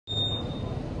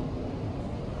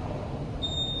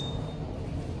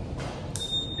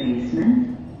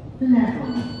Basement,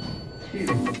 level 2.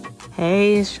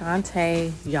 Hey, it's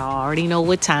Shantae. Y'all already know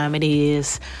what time it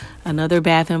is. Another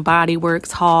Bath & Body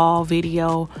Works haul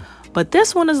video, but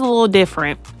this one is a little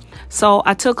different. So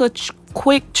I took a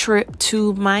quick trip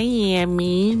to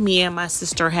Miami. Me and my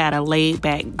sister had a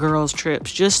laid-back girls trip,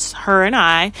 just her and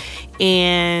I.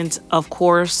 And of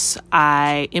course,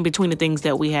 in between the things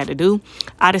that we had to do,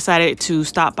 I decided to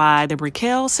stop by the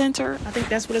BRICKELL Center, I think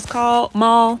that's what it's called,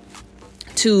 mall,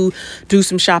 to do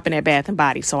some shopping at Bath &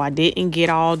 Body. So I didn't get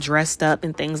all dressed up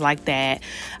and things like that.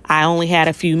 I only had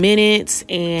a few minutes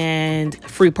and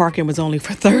free parking was only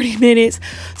for 30 minutes.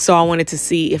 So I wanted to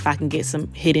see if I can get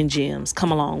some hidden gems.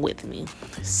 Come along with me.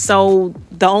 So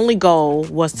the only goal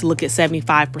was to look at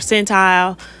 75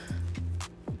 percentile.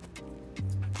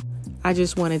 I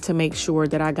just wanted to make sure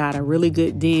that I got a really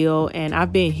good deal, and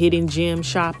I've been hidden gem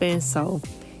shopping, so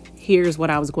here's what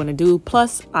I was going to do.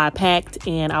 Plus, I packed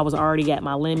and I was already at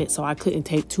my limit, so I couldn't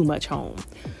take too much home.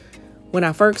 When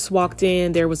I first walked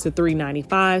in, there was the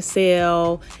 $3.95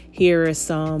 sale. Here is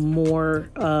some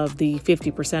more of the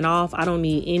 50% off. I don't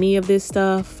need any of this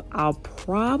stuff. I'll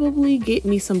probably get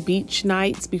me some beach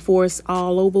nights before it's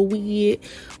all over with,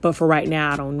 but for right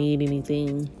now, I don't need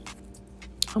anything.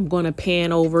 I'm going to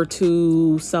pan over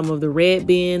to some of the red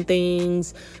bin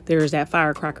things. There's that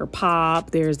firecracker pop.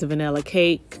 There's the vanilla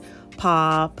cake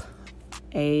pop,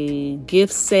 a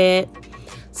gift set,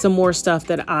 some more stuff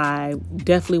that I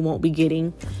definitely won't be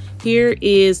getting. Here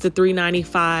is the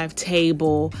 $3.95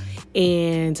 table,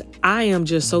 and I am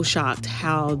just so shocked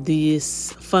how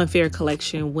this Funfair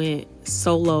collection went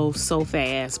so low so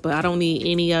fast, but I don't need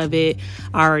any of it.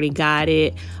 I already got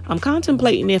it. I'm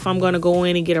contemplating if I'm going to go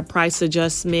in and get a price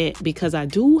adjustment because I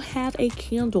do have a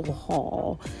candle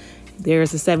haul.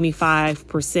 There's a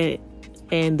 75%,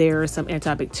 and there are some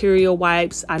antibacterial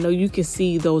wipes. I know you can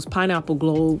see those pineapple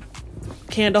glow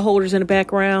candle holders in the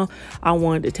background. I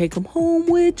wanted to take them home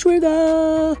with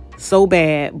Trigger so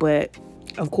bad, but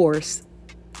of course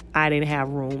I didn't have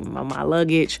room on my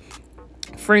luggage.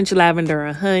 French lavender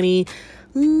and honey,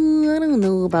 I don't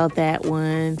know about that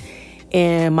one.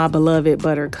 And my beloved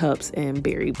buttercups and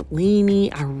berry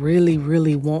bellini. I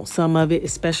really want some of it,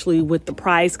 especially with the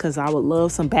price, because I would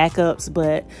love some backups,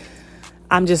 but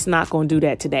I'm just not going to do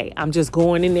that today. I'm just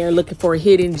going in there looking for a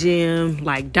hidden gem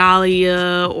like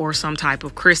Dahlia or some type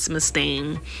of Christmas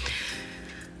thing.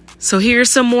 So here's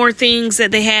some more things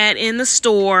that they had in the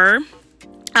store.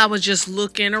 I was just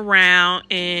looking around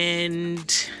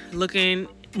and looking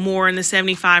more in the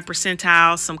 75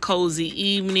 percentile, some cozy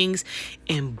evenings,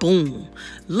 and boom,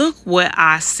 look what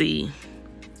I see.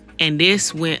 And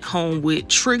this went home with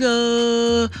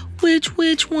Trigger.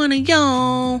 Which one of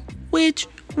y'all? Which?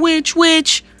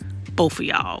 Both of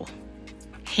y'all.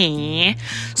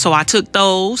 So I took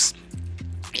those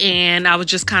and I was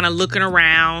just kind of looking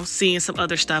around, seeing some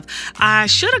other stuff. I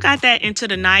should have got that Into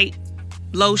the Night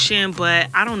lotion, but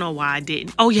I don't know why I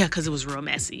didn't. Oh yeah, because it was real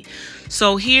messy.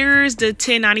 So here's the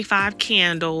 $10.95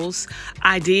 candles.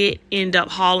 I did end up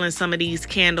hauling some of these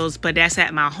candles, but that's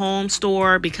at my home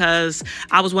store because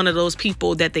I was one of those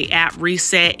people that the app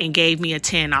reset and gave me a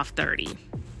 10 off 30.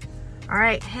 All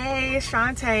right, hey, it's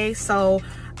Shantae. So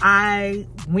I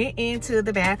went into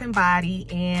the Bath & Body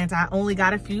and I only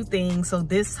got a few things. So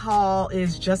this haul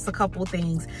is just a couple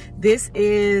things. This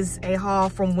is a haul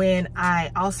from when I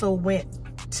also went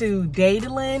to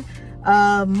Dadeland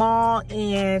Mall,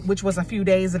 and which was a few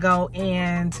days ago,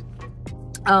 and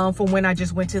from when I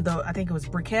just went to the, I think it was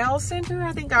BRICKELL Center.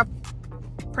 I think I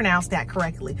pronounced that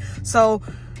correctly. So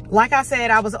like I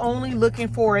said, I was only looking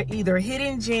for either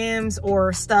hidden gems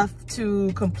or stuff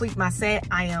to complete my set.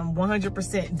 I am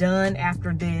 100% done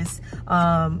after this.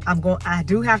 I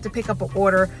do have to pick up an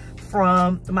order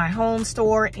from my home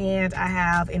store, and I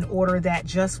have an order that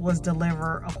just was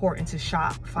delivered according to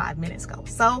shop 5 minutes ago.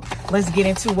 So let's get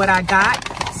into what I got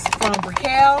from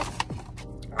BRICKELL.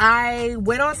 I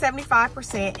went on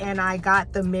 75% and I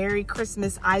got the Merry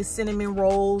Christmas Ice Cinnamon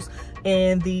Rolls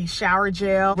and the shower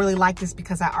gel. Really like this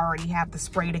because I already have the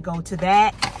spray to go to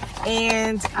that.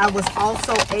 And I was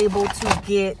also able to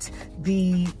get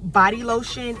the body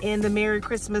lotion and the Merry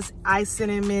Christmas Ice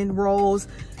Cinnamon Rolls.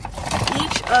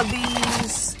 Each of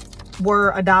these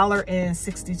were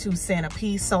 $1.62 a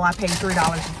piece, so I paid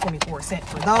 $3.24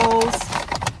 for those.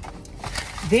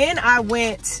 Then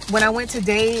when I went to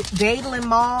Dadeland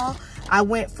Mall, I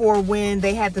went for when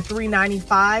they had the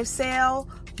 $3.95 sale.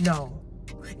 No,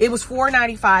 it was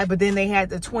 $4.95, but then they had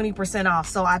the 20% off.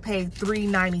 So I paid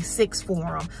 $3.96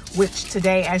 for them, which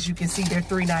today, as you can see, they're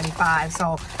 $3.95.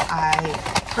 So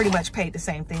I pretty much paid the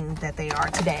same thing that they are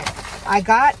today. I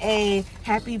got a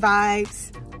Happy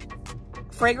Vibes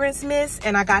fragrance mist,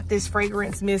 and I got this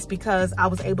fragrance mist because I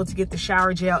was able to get the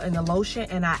shower gel and the lotion,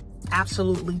 and I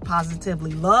absolutely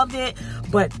positively loved it,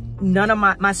 but none of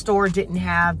my store didn't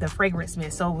have the fragrance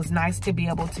mist, so it was nice to be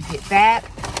able to get that.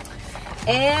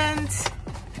 And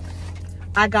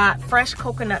I got fresh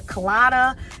coconut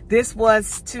colada. This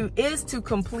is to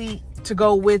complete, to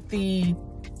go with the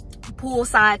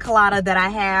poolside colada that I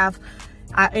have.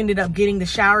 I ended up getting the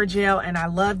shower gel and I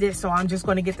loved it, so I'm just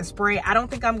going to get the spray. I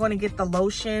don't think I'm going to get the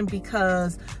lotion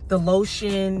because the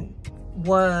lotion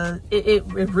it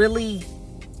really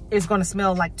is going to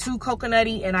smell like too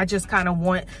coconutty, and I just kind of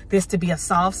want this to be a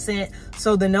soft scent.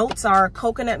 So the notes are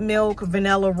coconut milk,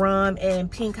 vanilla rum,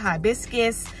 and pink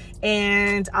hibiscus,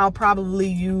 and I'll probably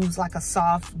use like a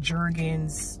soft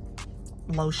Jergens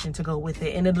lotion to go with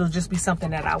it, and it'll just be something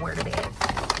that I wear to bed.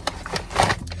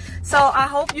 So I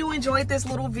hope you enjoyed this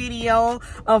little video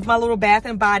of my little Bath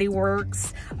and Body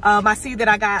Works. I see that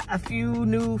I got a few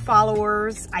new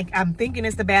followers. I'm thinking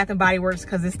it's the Bath and Body Works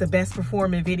because it's the best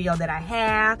performing video that I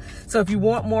have. So if you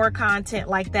want more content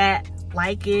like that,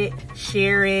 like it,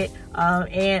 share it,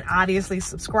 and obviously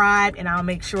subscribe, and I'll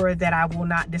make sure that I will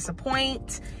not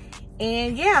disappoint.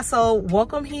 And yeah, so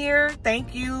welcome here.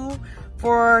 Thank you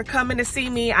for coming to see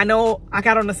me. I know I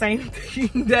got on the same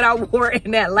thing that I wore in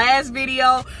that last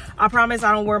video. I promise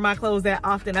I don't wear my clothes that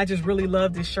often. I just really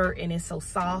love this shirt and it's so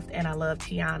soft, and I love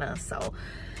Tiana. So,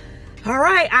 all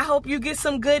right, I hope you get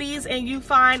some goodies and you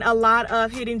find a lot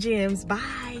of hidden gems.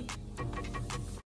 Bye.